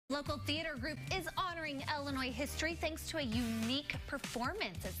Local theater group is honoring Illinois history thanks to a unique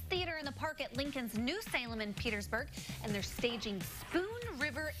performance. It's Theater in the Park at Lincoln's New Salem in Petersburg, and they're staging Spoon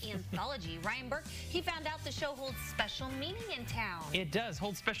River Anthology. Ryan Burke, he found out the show holds special meaning in town. It does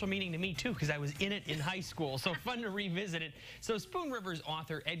hold special meaning to me, too, because I was in it in high school, so fun to revisit it. So Spoon River's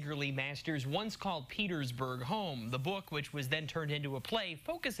author Edgar Lee Masters once called Petersburg home. The book, which was then turned into a play,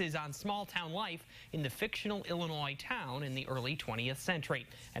 focuses on small-town life in the fictional Illinois town in the early 20th century.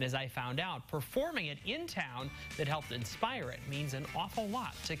 And as I found out, performing it in town that helped inspire it means an awful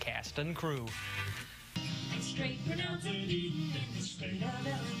lot to cast and crew. And straight pronounced in the state of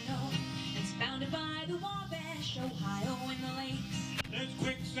Illinois. It's bounded by the Wabash, Ohio, and the lakes. There's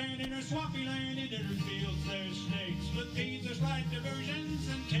quicksand in her swampy land, in her fields there's snakes. But these are slight diversions,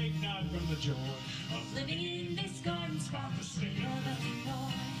 and take not from the joy of Living in this garden spot, the state of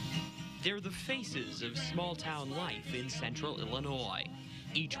Illinois. They're the faces of small-town life in central Illinois,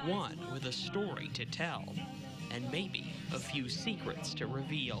 each one with a story to tell, and maybe a few secrets to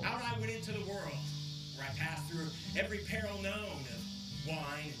reveal. Out I went into the world, where I passed through every peril known of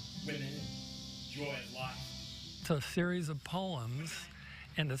wine, women, and joy of life. It's a series of poems,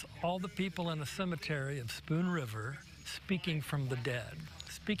 and it's all the people in the cemetery of Spoon River speaking from the dead,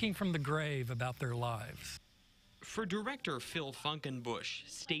 speaking from the grave about their lives. For director Phil Funkenbush,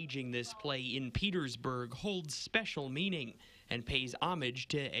 staging this play in Petersburg holds special meaning and pays homage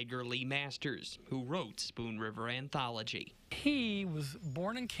to Edgar Lee Masters, who wrote Spoon River Anthology. He was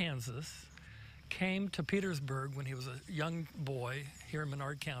born in Kansas, came to Petersburg when he was a young boy here in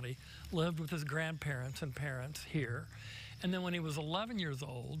Menard County, lived with his grandparents and parents here, and then when he was 11 years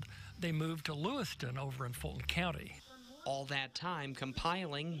old, they moved to Lewiston over in Fulton County. All that time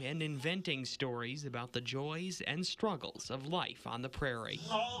compiling and inventing stories about the joys and struggles of life on the prairie.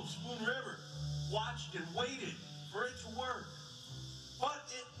 all of Spoon River watched and waited for it to work, but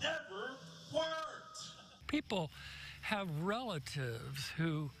it never worked. People have relatives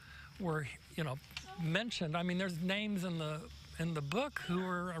who were, mentioned. I mean, there's names in the book who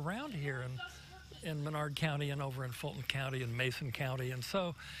were around here in Menard County and over in Fulton County and Mason County, and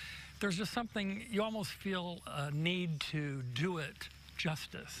so there's just something, you almost feel a need to do it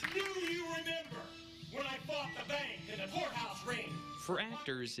justice. Do you remember when I fought the bank in the courthouse ring? For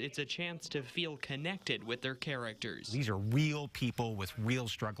actors, it's a chance to feel connected with their characters. These are real people with real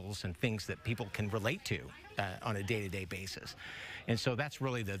struggles and things that people can relate to on a day-to-day basis. And so that's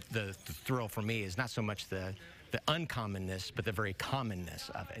really the thrill for me, is not so much the uncommonness, but the very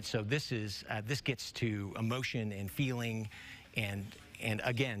commonness of it. So this gets to emotion and feeling, and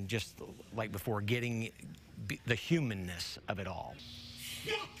again, just like before, getting the humanness of it all.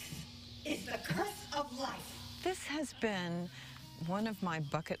 Sex is the curse of life. This has been one of my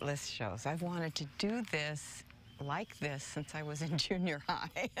bucket list shows. I've wanted to do this like this since I was in junior high.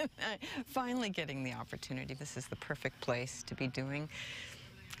 Finally getting the opportunity. This is the perfect place to be doing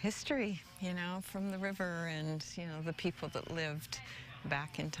history, from the river and, the people that lived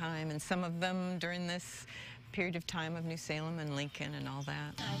back in time, and some of them during this period of time of New Salem and Lincoln and all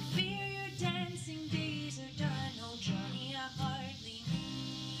that. I fear your dancing days are done, oh Johnny, I hardly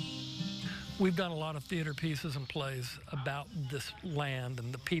need. We've done a lot of theater pieces and plays about this land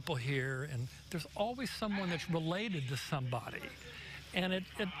and the people here, and there's always someone that's related to somebody. And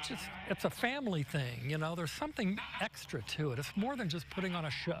it's a family thing, There's something extra to it. It's more than just putting on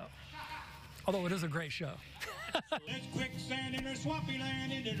a show, although it is a great show. There's quicksand in her swampy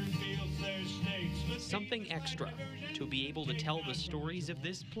land, in her fields there's snakes. Something extra to be able to tell the stories of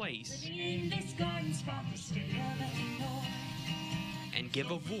this place In this garden spot, the state of Illinois. and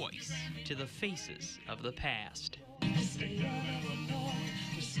give a voice to the faces of the past. The state of Illinois,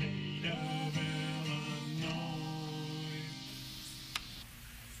 the state of Illinois.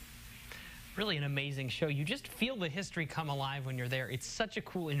 Really an amazing show. You just feel the history come alive when you're there. It's such a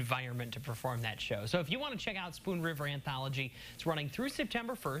cool environment to perform that show. So if you want to check out Spoon River Anthology, it's running through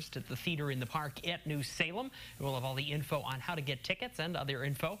September 1st at the Theater in the Park at New Salem. And we'll have all the info on how to get tickets and other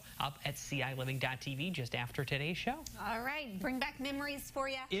info up at CILiving.tv just after today's show. All right, bring back memories for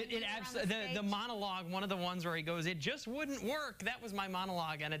you. It absolutely, the monologue, one of the ones where he goes, "It just wouldn't work." That was my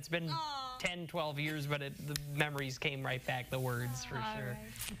monologue, and it's been 10, 12 years, but the memories came right back, the words for sure.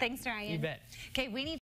 Right. Thanks, Ryan. You bet. Okay, we need